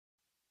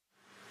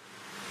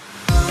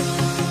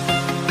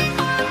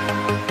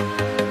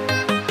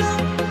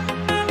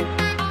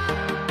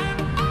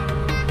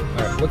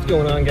What's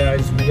going on,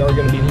 guys? We are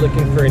going to be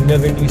looking for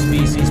another new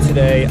species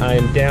today. I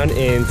am down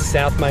in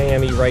South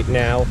Miami right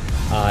now.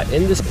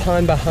 In this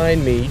pond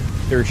behind me,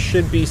 there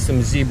should be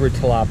some zebra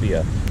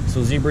tilapia.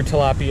 So zebra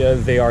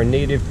tilapia, they are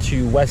native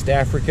to West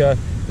Africa.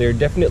 They're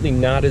definitely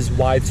not as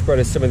widespread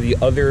as some of the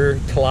other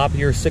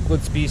tilapia or cichlid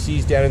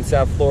species down in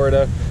South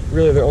Florida.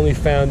 Really, they're only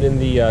found in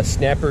the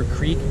Snapper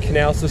Creek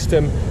canal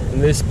system,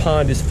 and this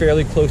pond is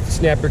fairly close to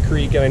Snapper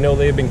Creek, and I know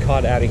they've been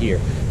caught out of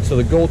here. So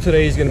the goal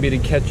today is going to be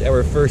to catch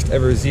our first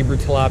ever zebra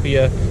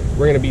tilapia.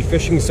 We're going to be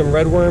fishing some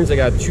redworms. I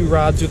got two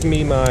rods with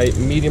me, my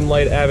medium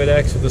light Avid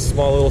X with a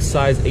small little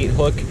size 8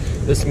 hook.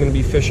 This I'm going to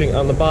be fishing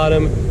on the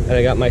bottom, and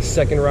I got my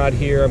second rod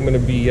here. I'm going to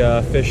be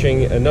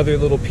fishing another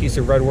little piece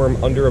of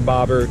redworm under a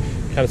bobber,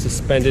 kind of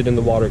suspended in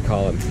the water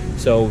column.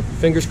 So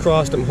fingers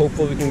crossed, I'm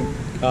hopeful we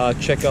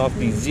can check off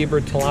the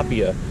zebra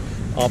tilapia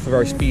off of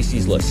our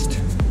species list.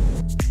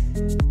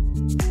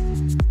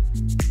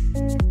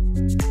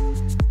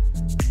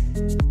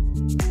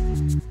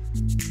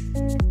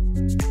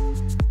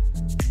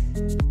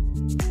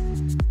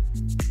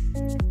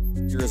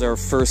 Here's our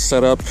first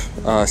setup,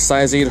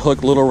 size 8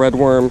 hook, little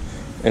redworm,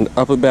 and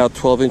up about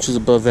 12 inches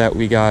above that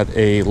we got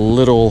a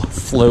little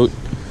float.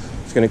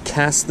 Just gonna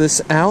cast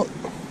this out,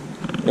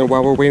 and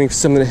while we're waiting for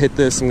something to hit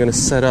this, I'm gonna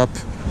set up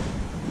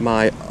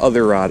my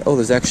other rod. Oh,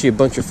 there's actually a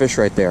bunch of fish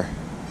right there.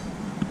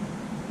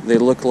 They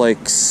look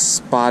like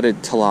spotted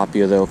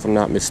tilapia though, if I'm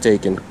not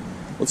mistaken.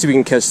 Let's see if we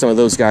can catch some of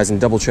those guys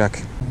and double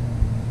check.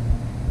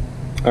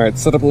 All right,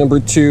 setup number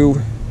 2.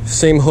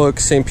 Same hook,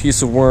 same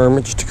piece of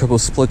worm, just a couple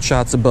of split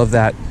shots above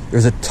that.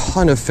 There's a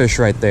ton of fish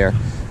right there.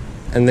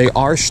 And they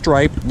are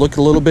striped, look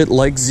a little bit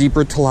like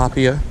zebra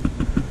tilapia.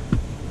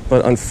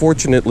 But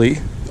unfortunately,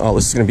 oh,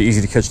 this is gonna be easy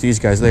to catch these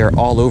guys. They are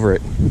all over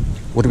it.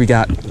 What do we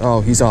got?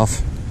 Oh, he's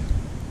off.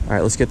 All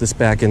right, let's get this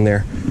back in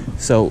there.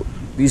 So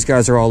these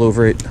guys are all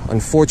over it.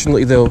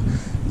 Unfortunately though,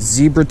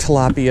 zebra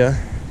tilapia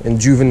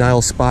and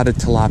juvenile spotted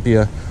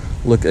tilapia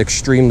look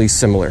extremely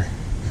similar.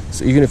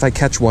 So even if I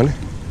catch one,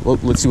 well,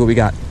 let's see what we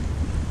got.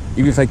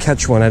 Even if I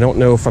catch one, I don't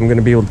know if I'm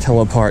gonna be able to tell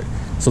them apart.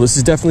 So this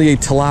is definitely a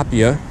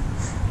tilapia,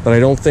 but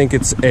I don't think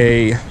it's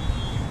a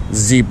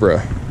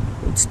zebra.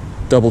 Let's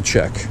double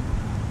check.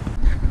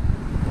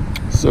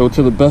 So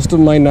to the best of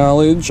my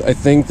knowledge, I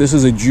think this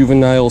is a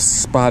juvenile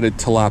spotted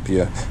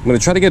tilapia. I'm gonna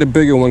try to get a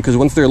bigger one because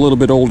once they're a little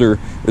bit older,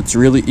 it's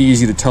really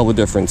easy to tell the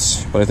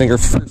difference. But I think our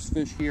first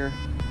fish here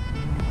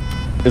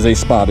is a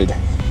spotted.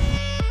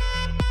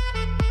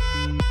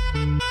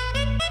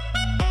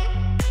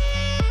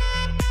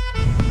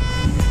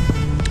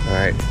 All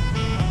right,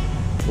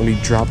 let me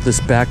drop this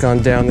back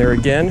on down there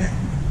again.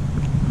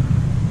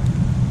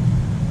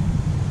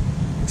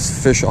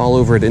 There's fish all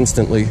over it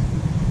instantly.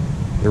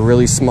 They're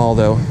really small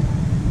though.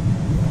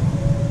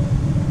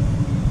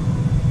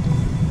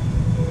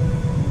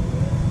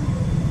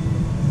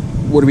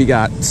 What do we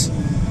got?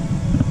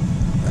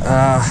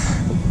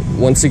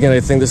 Once again, I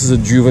think this is a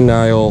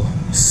juvenile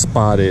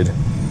spotted.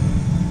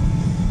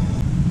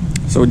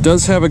 So it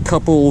does have a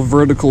couple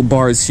vertical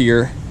bars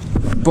here,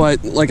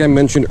 but like I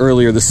mentioned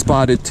earlier, the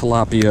spotted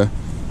tilapia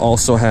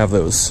also have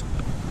those.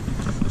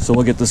 So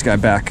we'll get this guy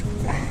back.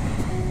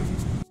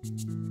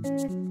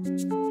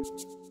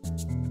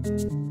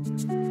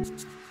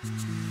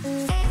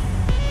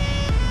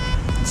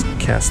 Let's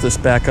cast this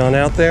back on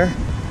out there.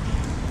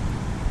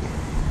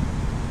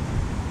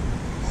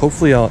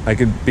 Hopefully I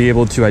could be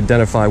able to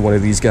identify one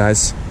of these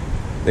guys.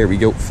 There we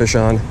go, fish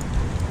on.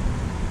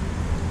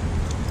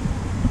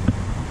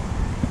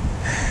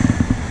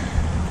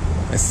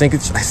 I think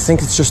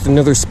it's just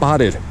another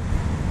spotted.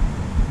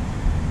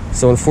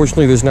 So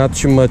unfortunately there's not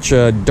too much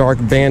dark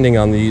banding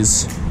on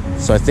these.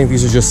 So I think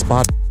these are just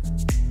spotted.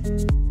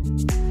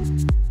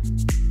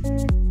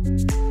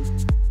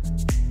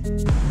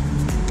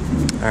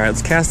 All right,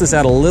 let's cast this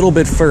out a little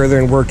bit further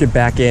and work it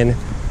back in.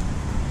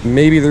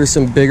 Maybe there's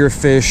some bigger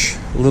fish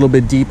a little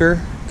bit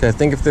deeper. Okay, I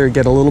think if they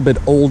get a little bit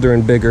older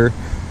and bigger,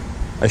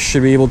 I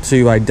should be able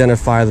to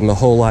identify them a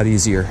whole lot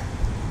easier.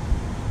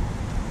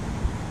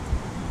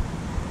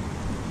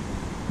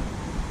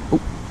 Oh,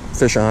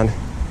 fish on.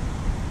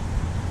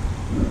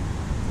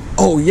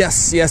 Oh,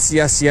 yes, yes,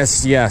 yes,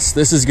 yes, yes.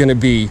 This is gonna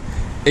be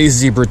a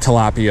zebra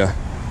tilapia.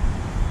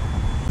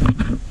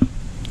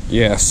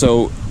 Yeah,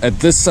 so at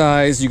this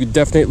size, you could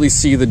definitely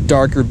see the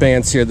darker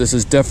bands here. This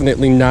is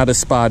definitely not a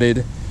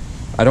spotted.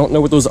 I don't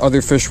know what those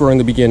other fish were in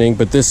the beginning,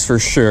 but this for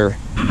sure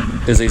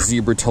is a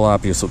zebra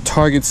tilapia. So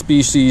target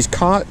species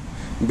caught.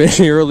 Been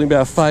here only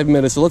about 5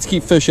 minutes, so let's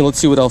keep fishing. Let's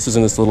see what else is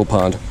in this little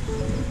pond.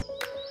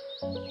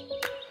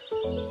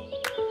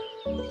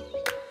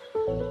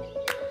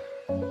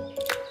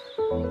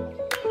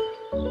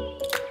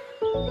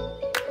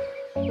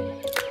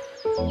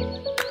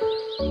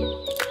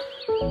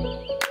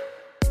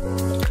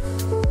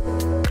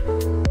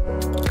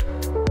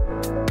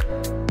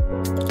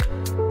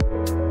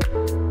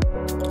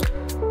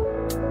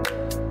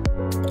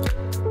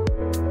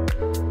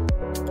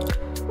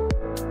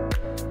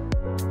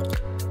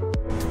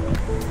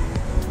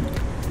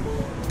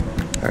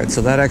 All right,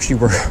 so that actually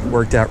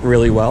worked out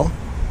really well.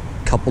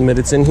 Couple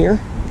minutes in here.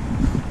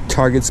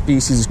 target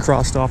species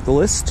crossed off the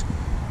list.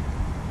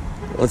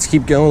 Let's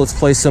keep going. Let's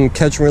play some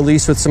catch and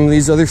release with some of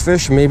these other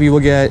fish. Maybe we'll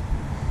get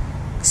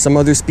some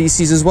other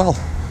species as well.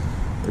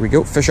 There we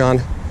go, fish on.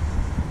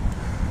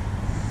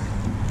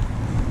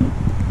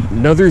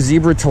 Another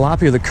zebra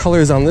tilapia. The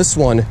colors on this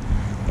one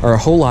are a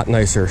whole lot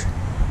nicer.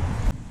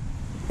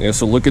 Yeah,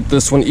 so look at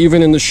this one,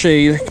 even in the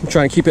shade. I'm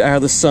trying to keep it out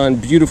of the sun.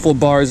 Beautiful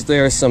bars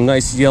there, some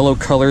nice yellow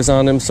colors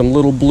on them, some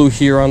little blue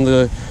here on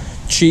the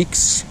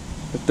cheeks.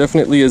 But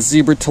definitely a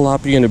zebra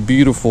tilapia and a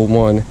beautiful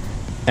one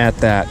at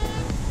that.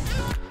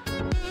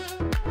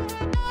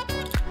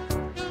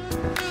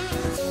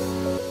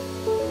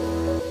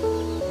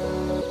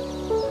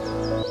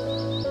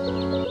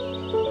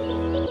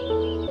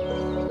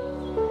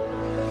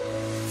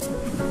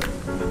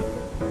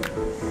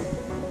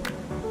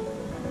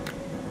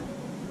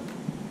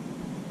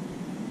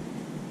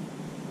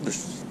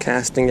 Just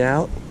casting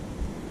out.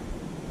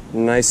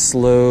 Nice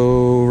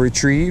slow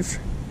retrieve.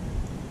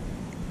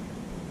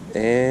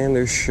 And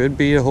there should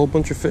be a whole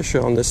bunch of fish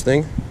on this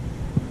thing.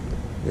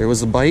 There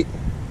was a bite.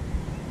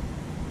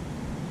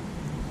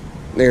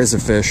 There's a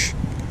fish.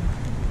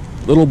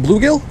 Little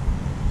bluegill?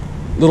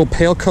 Little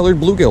pale colored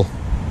bluegill.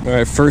 All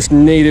right, first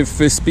native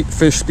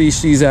fish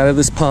species out of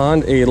this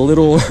pond. A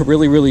little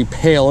really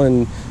pale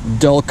and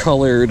dull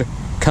colored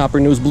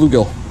copper-nosed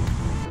bluegill.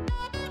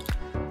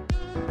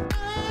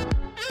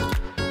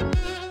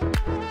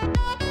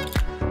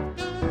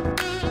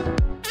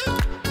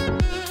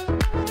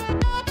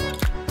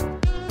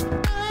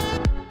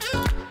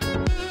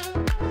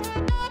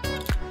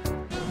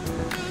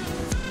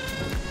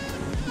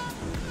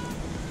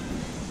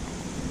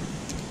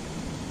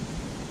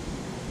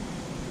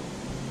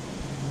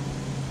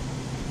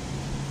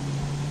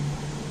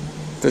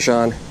 Fish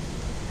on.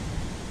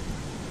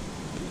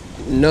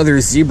 Another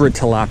zebra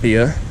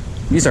tilapia.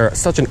 These are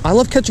such an... I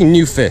love catching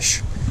new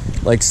fish.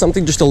 Like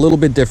something just a little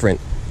bit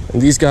different.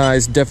 And these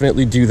guys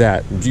definitely do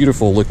that.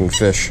 Beautiful looking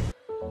fish.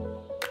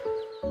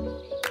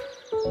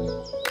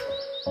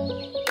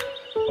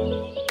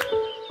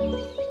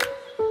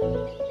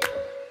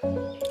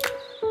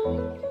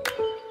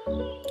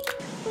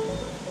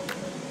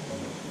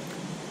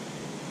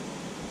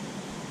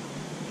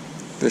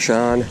 Fish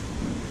on.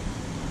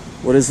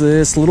 What is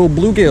this? Little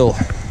bluegill.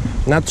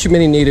 Not too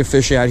many native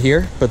fish out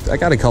here, but I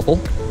got a couple.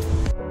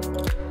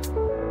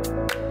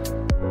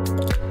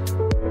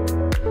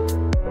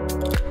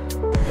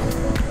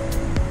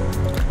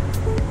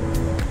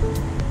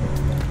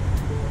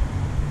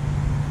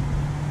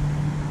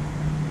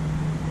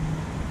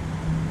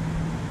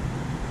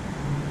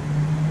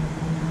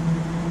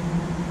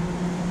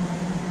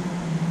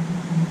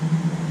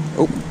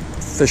 Oh,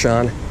 fish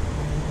on.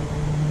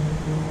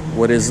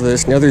 What is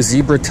this? Another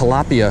zebra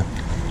tilapia.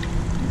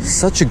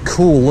 Such a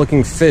cool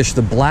looking fish,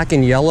 the black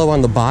and yellow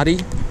on the body.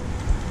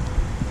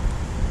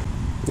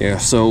 Yeah,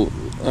 so,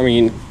 I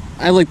mean,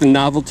 I like the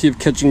novelty of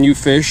catching new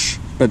fish,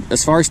 but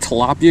as far as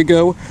tilapia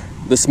go,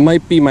 this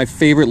might be my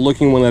favorite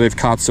looking one that I've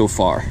caught so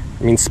far.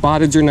 I mean,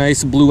 spotteds are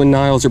nice, blue and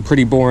Niles are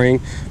pretty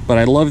boring, but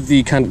I love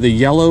the kind of the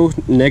yellow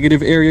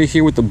negative area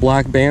here with the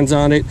black bands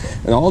on it,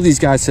 and all these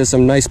guys have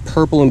some nice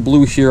purple and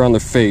blue here on the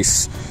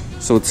face.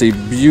 So it's a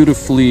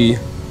beautifully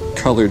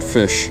colored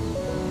fish.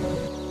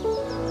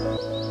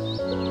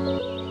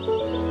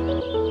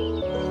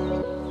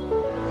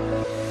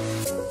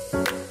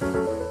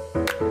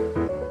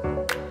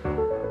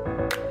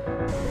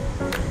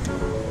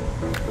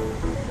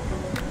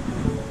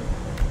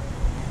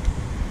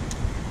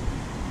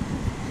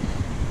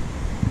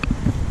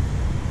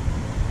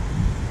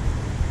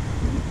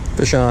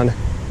 Fish on.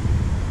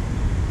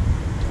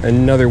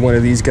 Another one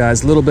of these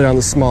guys, a little bit on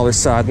the smaller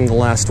side than the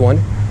last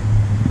one.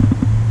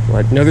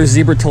 But another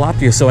zebra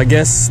tilapia, so I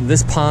guess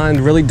this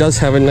pond really does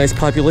have a nice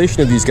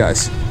population of these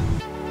guys.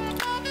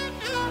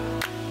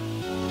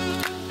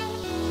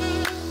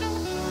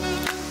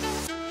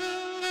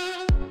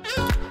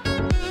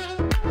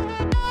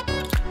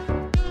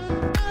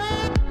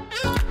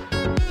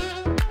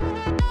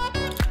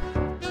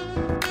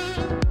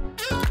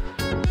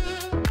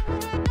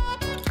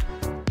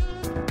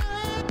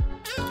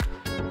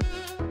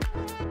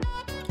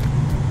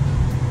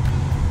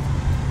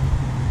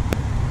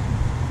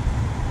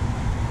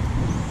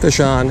 Fish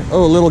on.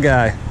 Oh, little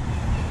guy.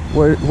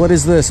 What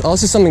is this? Oh,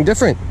 this is something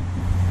different.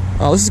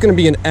 Oh, this is going to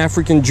be an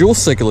African jewel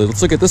cichlid.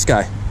 Let's look at this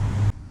guy.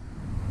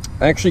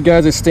 Actually,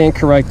 guys, I stand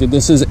corrected.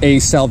 This is a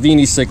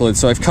Salvini cichlid.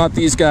 So I've caught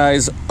these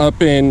guys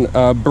up in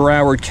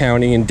Broward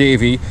County in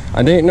Davie.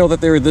 I didn't know that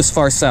they were this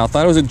far south.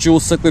 Thought it was a jewel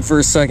cichlid for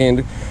a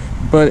second,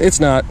 but it's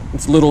not.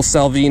 It's little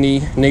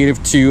Salvini,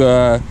 native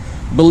to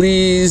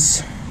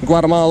Belize,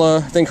 Guatemala,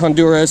 I think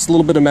Honduras, a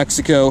little bit of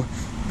Mexico,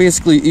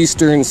 basically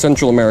Eastern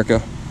Central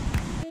America.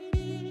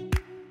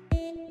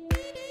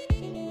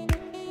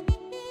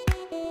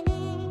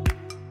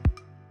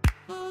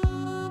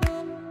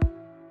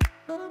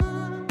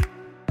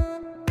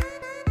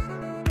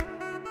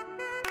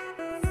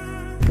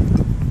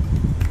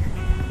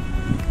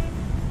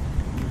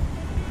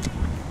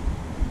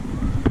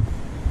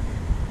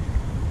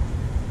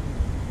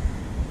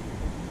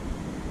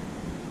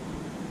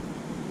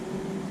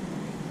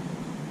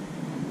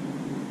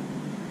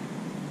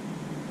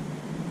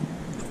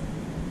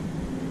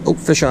 Oh,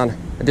 fish on.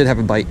 I did have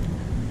a bite.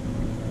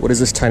 What is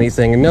this tiny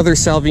thing? Another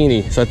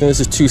Salvini. So I think this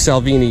is 2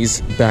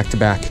 Salvinis back to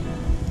back.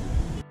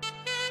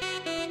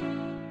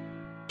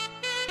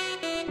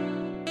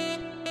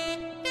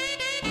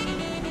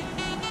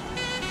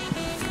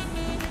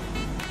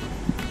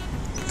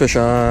 Fish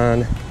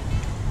on.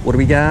 What do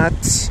we got?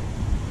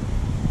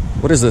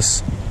 What is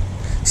this?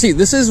 See,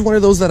 this is one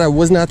of those that I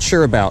was not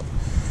sure about.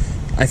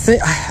 I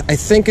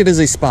think it is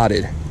a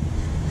spotted.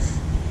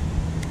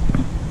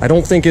 I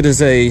don't think it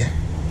is a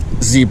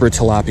zebra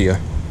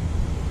tilapia.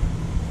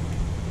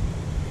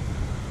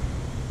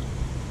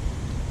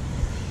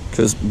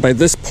 Because by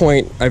this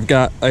point, I've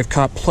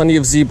caught plenty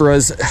of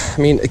zebras.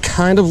 I mean, it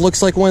kind of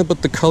looks like one,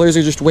 but the colors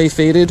are just way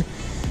faded.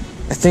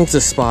 I think it's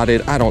a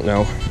spotted. I don't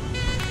know.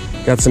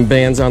 Got some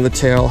bands on the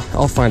tail.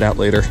 I'll find out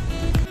later.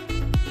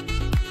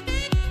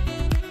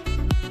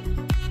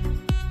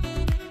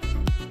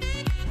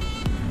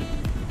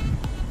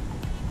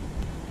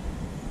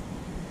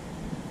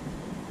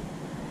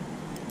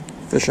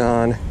 Fish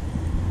on.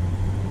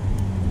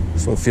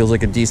 This one feels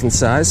like a decent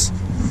size.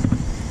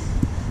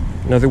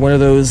 Another one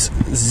of those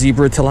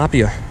zebra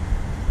tilapia.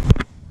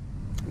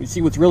 You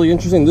see what's really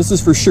interesting? This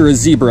is for sure a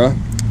zebra,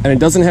 and it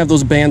doesn't have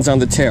those bands on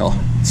the tail.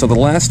 So the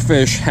last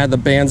fish had the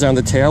bands on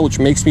the tail, which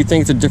makes me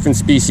think it's a different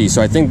species.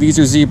 So I think these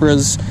are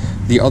zebras.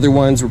 The other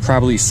ones were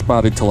probably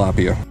spotted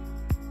tilapia.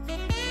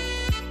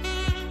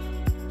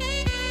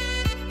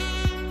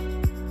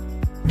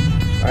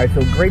 All right,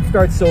 so great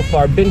start so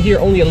far. Been here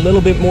only a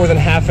little bit more than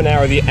half an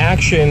hour. The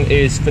action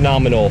is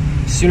phenomenal.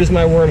 As soon as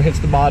my worm hits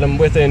the bottom,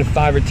 within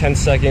 5 or 10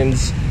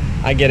 seconds,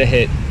 I get a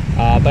hit.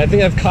 But I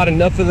think I've caught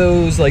enough of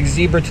those like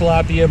zebra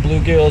tilapia,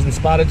 bluegills, and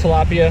spotted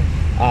tilapia.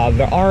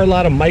 There are a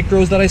lot of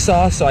micros that I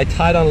saw, so I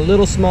tied on a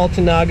little small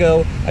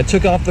Tanago. I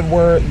took off the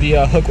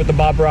hook with the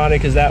bobber on it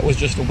because that was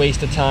just a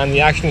waste of time.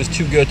 The action was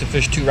too good to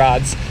fish 2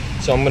 rods.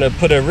 So I'm gonna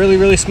put a really,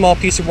 really small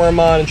piece of worm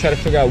on and try to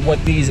figure out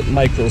what these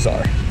micros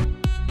are.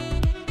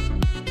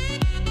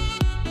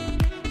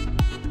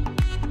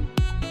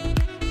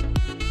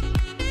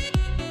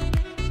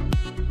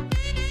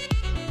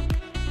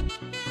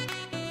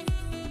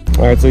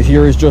 All right, so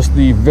here is just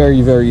the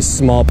very, very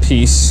small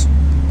piece.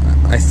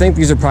 I think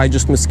these are probably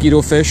just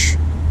mosquito fish,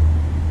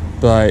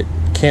 but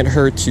can't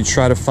hurt to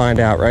try to find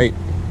out, right?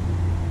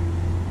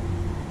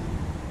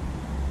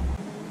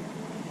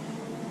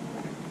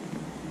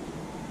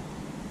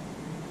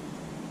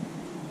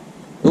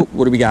 Oh,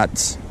 what do we got?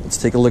 Let's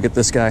take a look at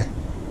this guy.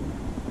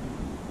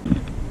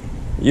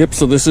 Yep,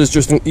 so this is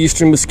just an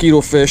eastern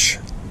mosquito fish.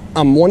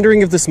 I'm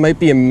wondering if this might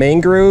be a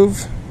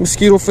mangrove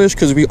mosquito fish,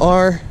 because we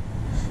are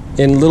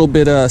in a little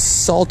bit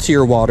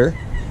saltier water.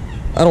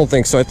 I don't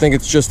think so. I think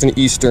it's just an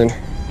eastern,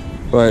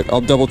 but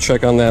I'll double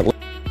check on that.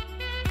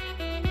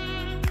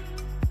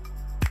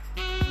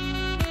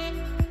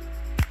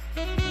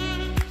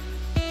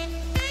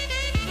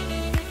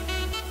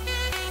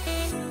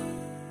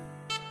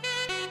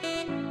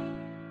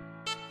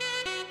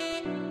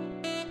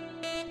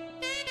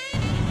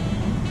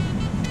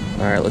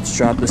 All right, let's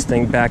drop this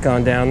thing back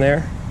on down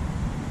there.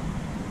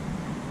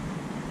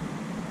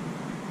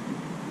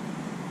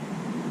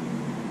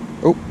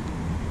 Oh,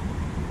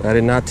 that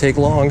did not take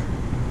long.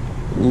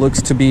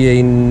 Looks to be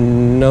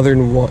another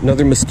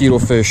mosquito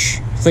fish.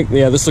 I think,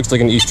 yeah, this looks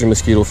like an eastern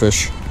mosquito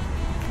fish.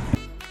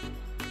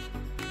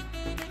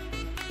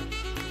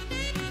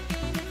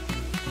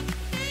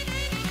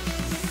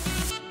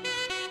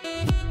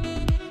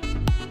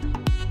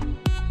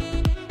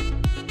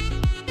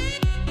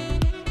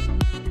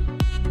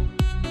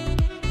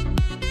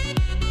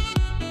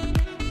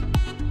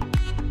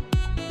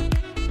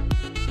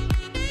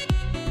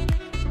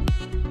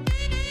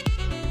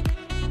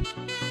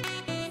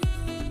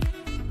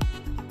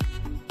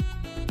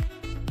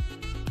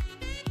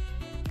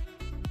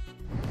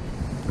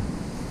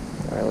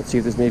 All right, let's see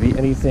if there's maybe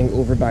anything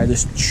over by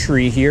this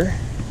tree here.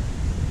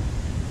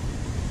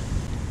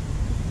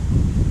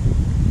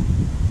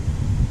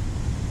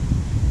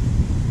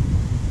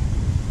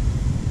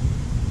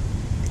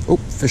 Oh,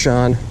 fish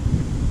on.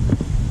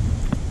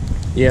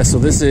 Yeah, so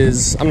this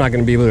is, I'm not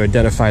going to be able to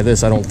identify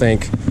this, I don't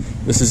think.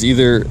 This is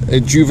either a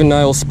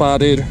juvenile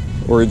spotted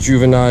or a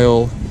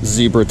juvenile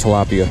zebra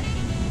tilapia.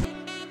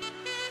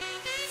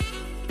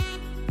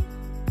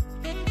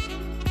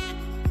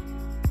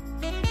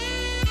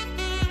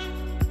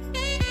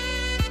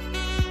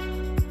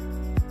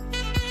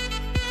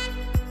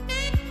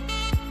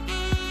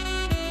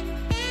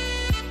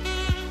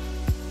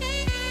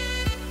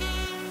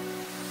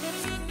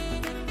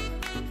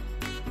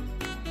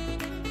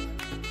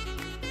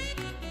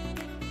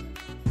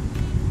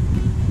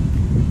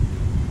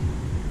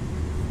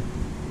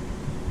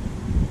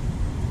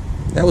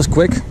 That was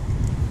quick.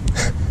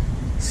 As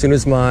soon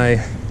as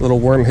my little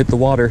worm hit the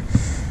water.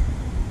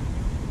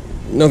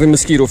 Another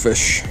mosquito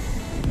fish.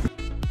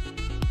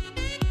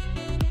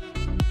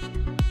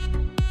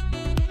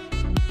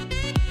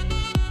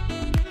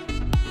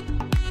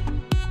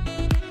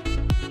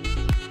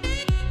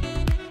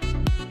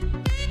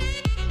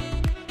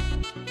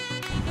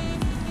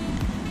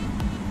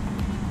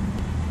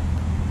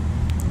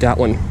 Got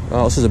one.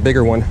 Oh, this is a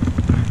bigger one.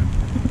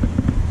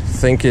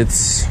 Think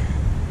it's,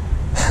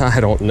 I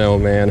don't know,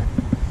 man.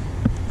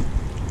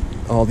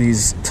 All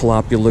these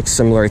tilapia look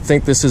similar. I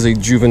think this is a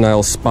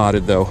juvenile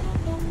spotted though.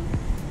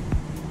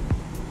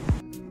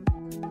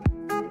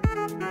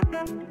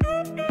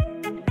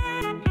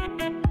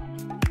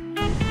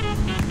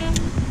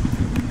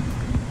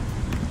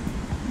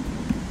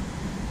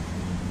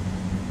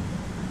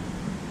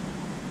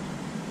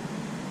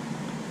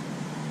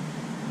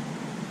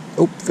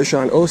 Oh, fish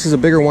on. Oh, this is a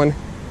bigger one.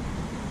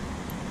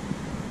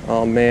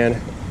 Oh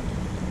man.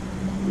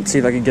 Let's see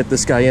if I can get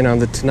this guy in on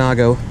the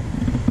Tanago.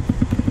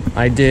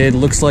 I did.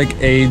 Looks like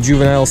a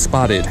juvenile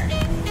spotted.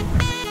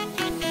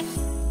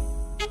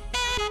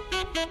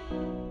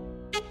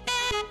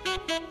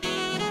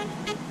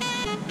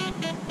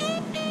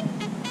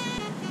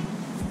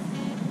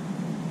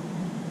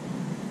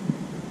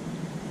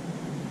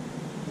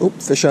 Oh,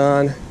 fish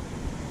on.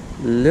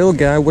 Little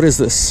guy, what is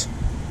this?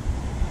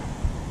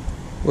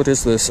 What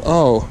is this?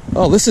 Oh,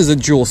 this is a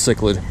jewel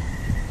cichlid.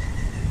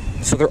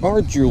 So there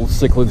are jewel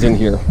cichlids in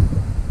here.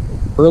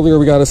 Earlier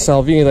we got a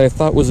Salvini that I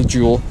thought was a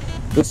jewel.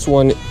 This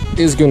one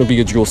is going to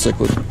be a jewel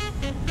cichlid.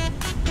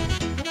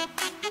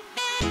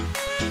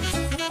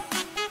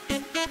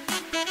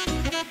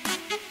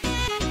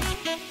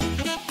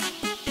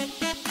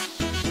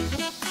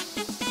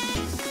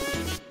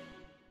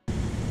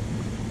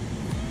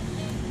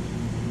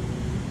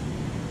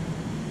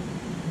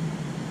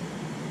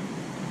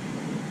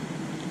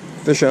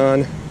 Fish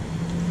on.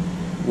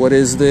 What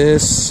is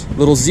this?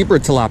 Little zebra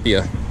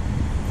tilapia.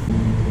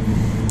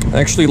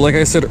 Actually, like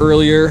I said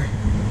earlier,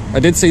 I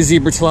did say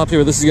zebra tilapia,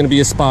 but this is going to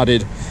be a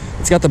spotted.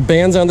 It's got the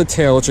bands on the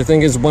tail, which I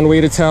think is one way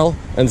to tell,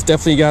 and it's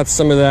definitely got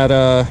some of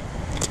that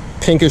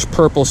pinkish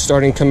purple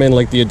starting to come in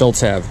like the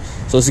adults have.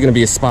 So this is going to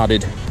be a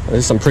spotted.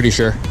 This I'm pretty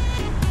sure.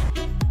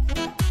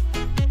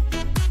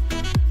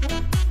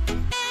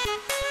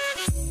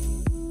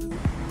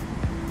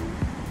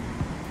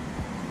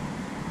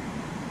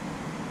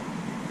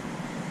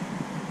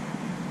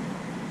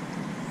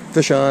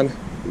 Fish on.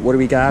 What do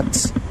we got?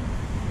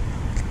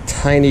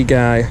 Tiny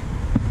guy.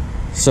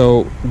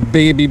 So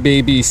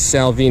baby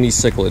Salvini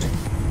cichlid.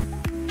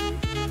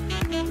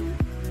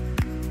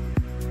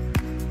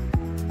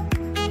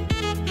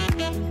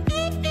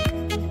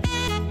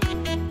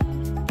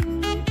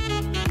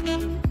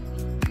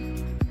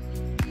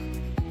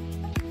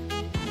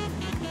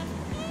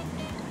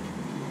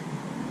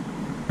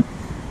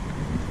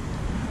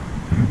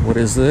 What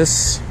is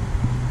this?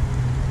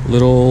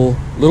 Little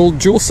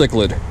jewel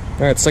cichlid.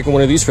 All right, second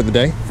one of these for the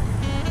day.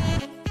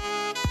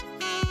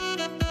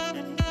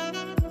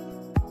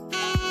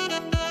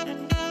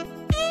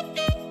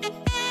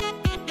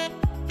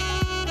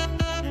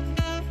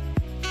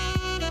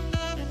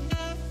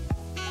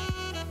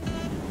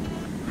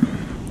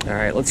 All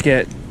right, let's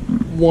get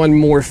one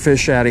more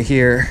fish out of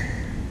here.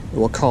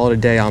 We'll call it a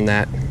day on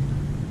that.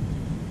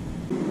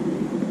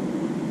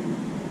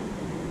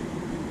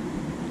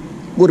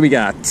 What do we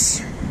got?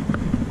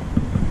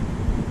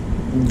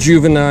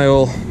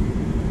 Juvenile.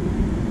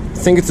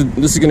 I think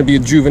this is going to be a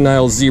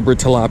juvenile zebra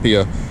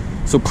tilapia.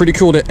 So pretty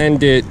cool to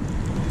end it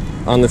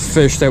on the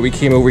fish that we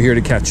came over here to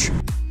catch.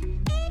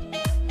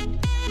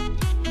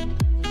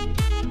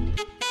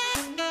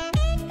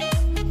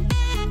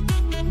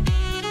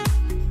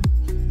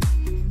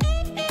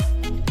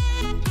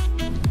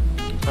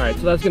 Alright,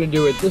 so that's going to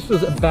do it. This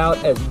was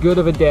about as good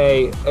of a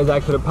day as I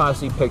could have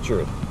possibly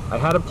pictured. I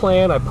had a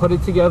plan, I put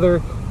it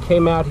together,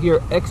 came out here,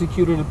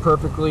 executed it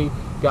perfectly,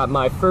 got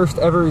my first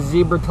ever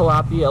zebra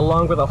tilapia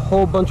along with a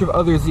whole bunch of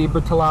other zebra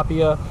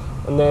tilapia,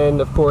 and then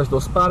of course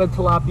those spotted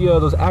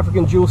tilapia, those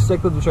African jewel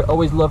cichlids, which I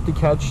always love to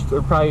catch.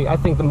 They're probably, I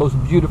think, the most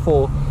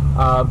beautiful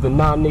of the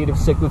non-native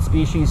cichlid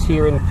species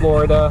here in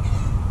Florida.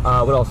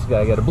 What else did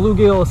I get? A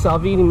bluegill, a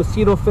Salvini,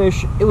 mosquito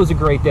fish. It was a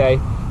great day.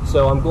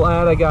 So I'm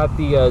glad I got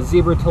the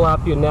zebra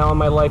tilapia now on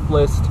my life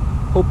list.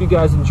 Hope you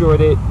guys enjoyed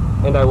it,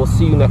 and I will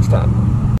see you next time.